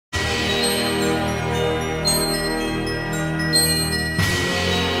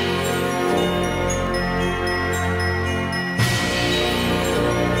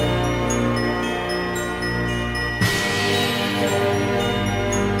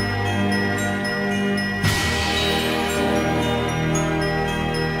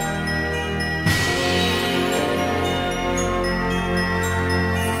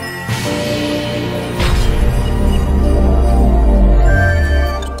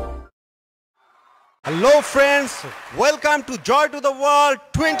Hello friends, welcome to Joy to the World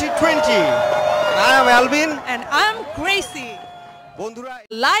 2020. I am Alvin and I am Gracie. বন্ধুরা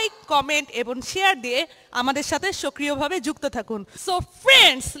like comment এবং share দিয়ে আমাদের সাথে সক্রিয়ভাবে যুক্ত থাকুন। So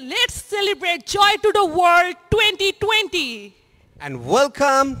friends, let's celebrate Joy to the World 2020. And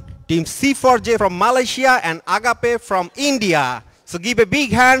welcome team CfourJ from Malaysia and Agape from India. So give a big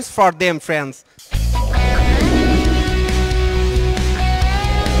hands for them friends.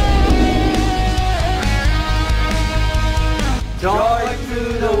 Joy to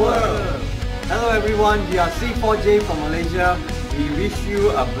the world! Hello everyone, we are CfourJ from Malaysia. We wish you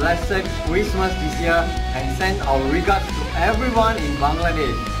a blessed Christmas this year and send our regards to everyone in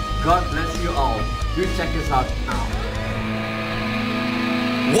Bangladesh. God bless you all. You check us out now.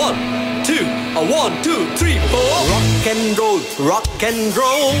 1, 2, 1, 2, 3, 4. Rock and roll, rock and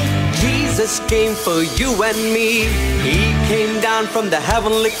roll. Jesus came for you and me. He came down from the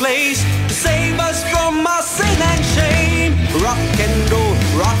heavenly place to save us from our sin and shame. Rock and roll,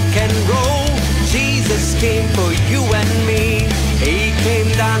 rock and roll. Jesus came for you and me. He came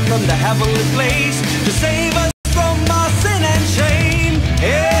down from the heavenly place to save us from our sin and shame.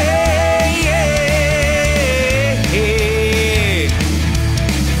 Hey, hey, hey.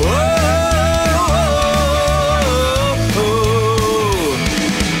 Whoa.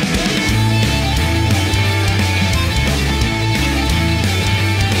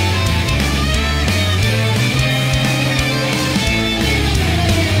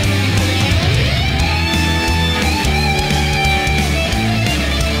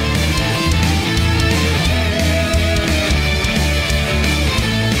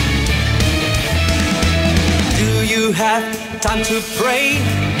 Have time to pray,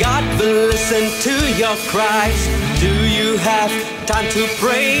 God will listen to your cries. Do you have time to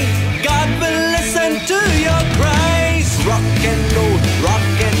pray? God will listen to your cries. Rock and roll, rock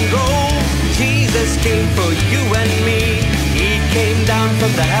and roll. Jesus came for you and me. He came down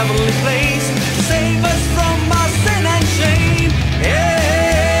from the heavenly place to save us from our sin and shame.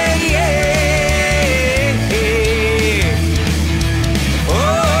 Hey, hey, hey.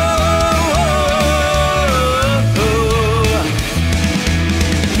 Oh.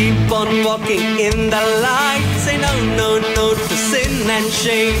 Keep on walking in the light. Say no, no, no to sin and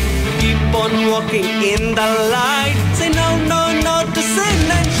shame. Keep on walking in the light. Say no, no, no to sin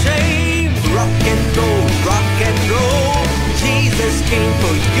and shame. Rock and roll, rock and roll. Jesus came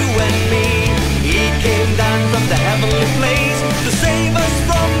for you and me. He came down from the heavenly place to save us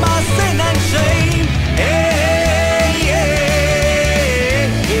from our sin and shame. Hey, hey,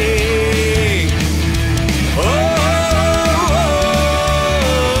 hey. Oh.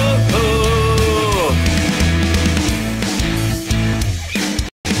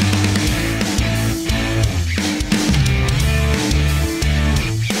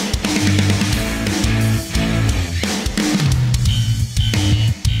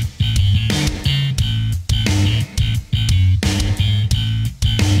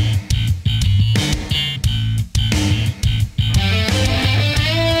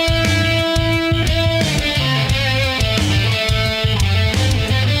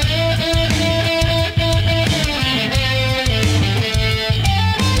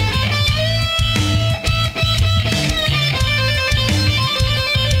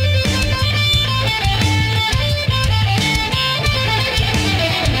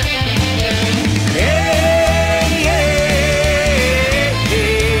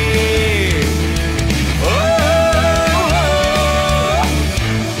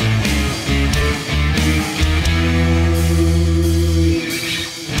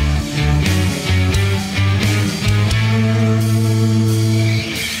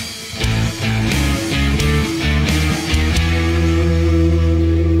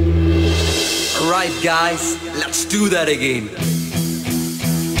 Guys, let's do that again.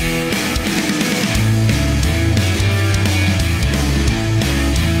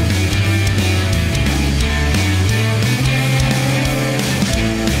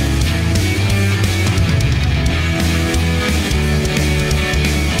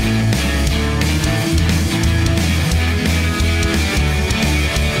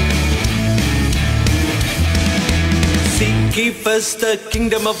 Seek ye first the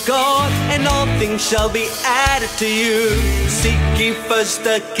kingdom of God, and all things shall be added to you. Seek ye first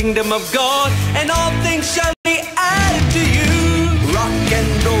the kingdom of God, and all things shall be added to you. Rock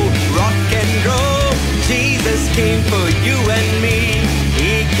and roll, rock and roll. Jesus came for you and me.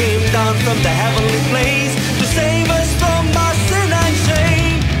 He came down from the heavenly place to save us from our sin and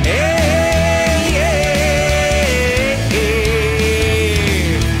shame. Hey, hey, hey.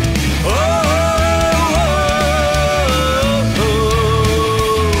 Oh.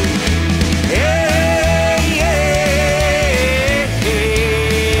 Yeah.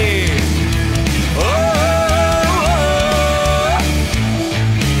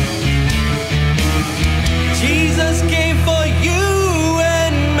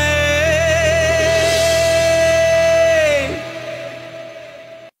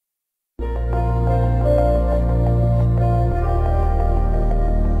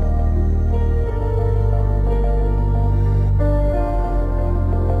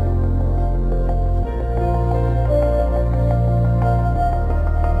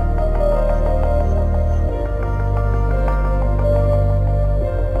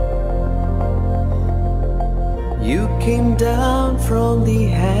 from the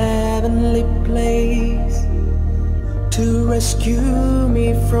heavenly place to rescue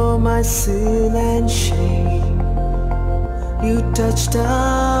me from my sin and shame. You touched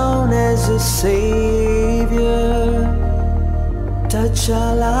down as a Savior, touch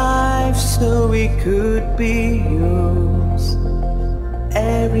our lives so we could be yours.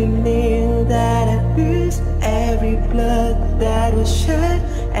 Every nail that I pierced, every blood that was shed,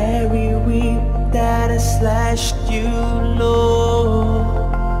 every whip that I slashed you, Lord.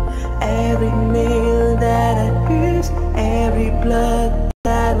 Every nail that I pierced, every blood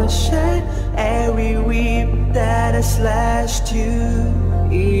that was shed, every whip that I slashed you,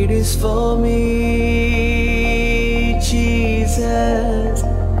 it is for me, Jesus,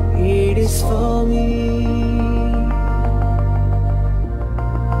 it is for me.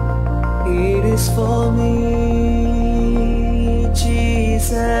 It is for me,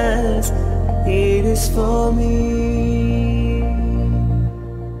 Jesus, it is for me.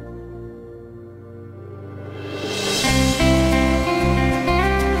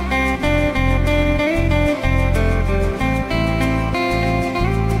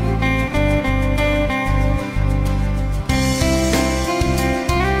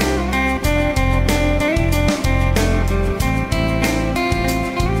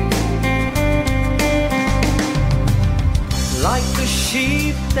 Like a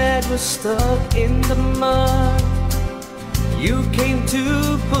sheep that was stuck in the mud, you came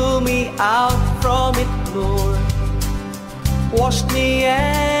to pull me out from it, Lord. Washed me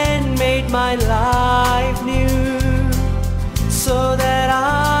and made my life new, so that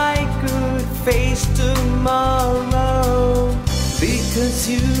I could face tomorrow. Because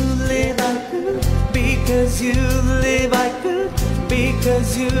you live I could, because you live I could,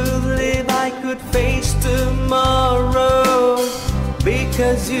 because you live I could face tomorrow.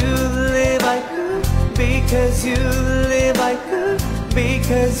 Because you live I could, because you live I could,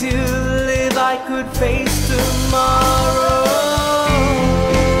 because you live I could face tomorrow.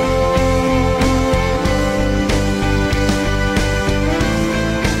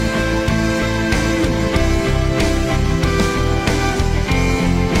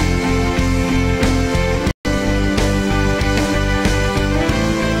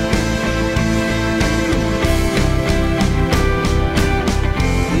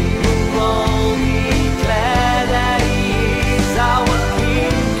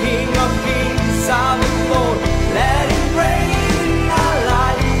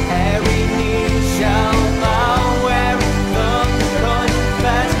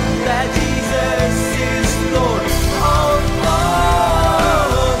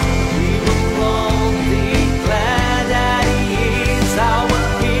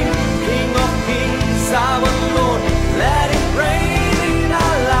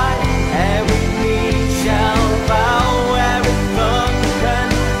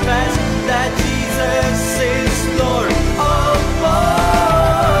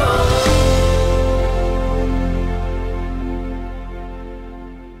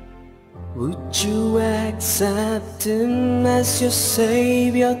 Would you accept Him as your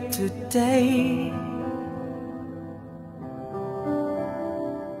Savior today?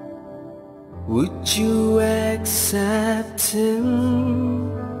 Would you accept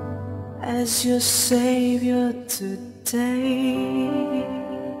Him as your Savior today?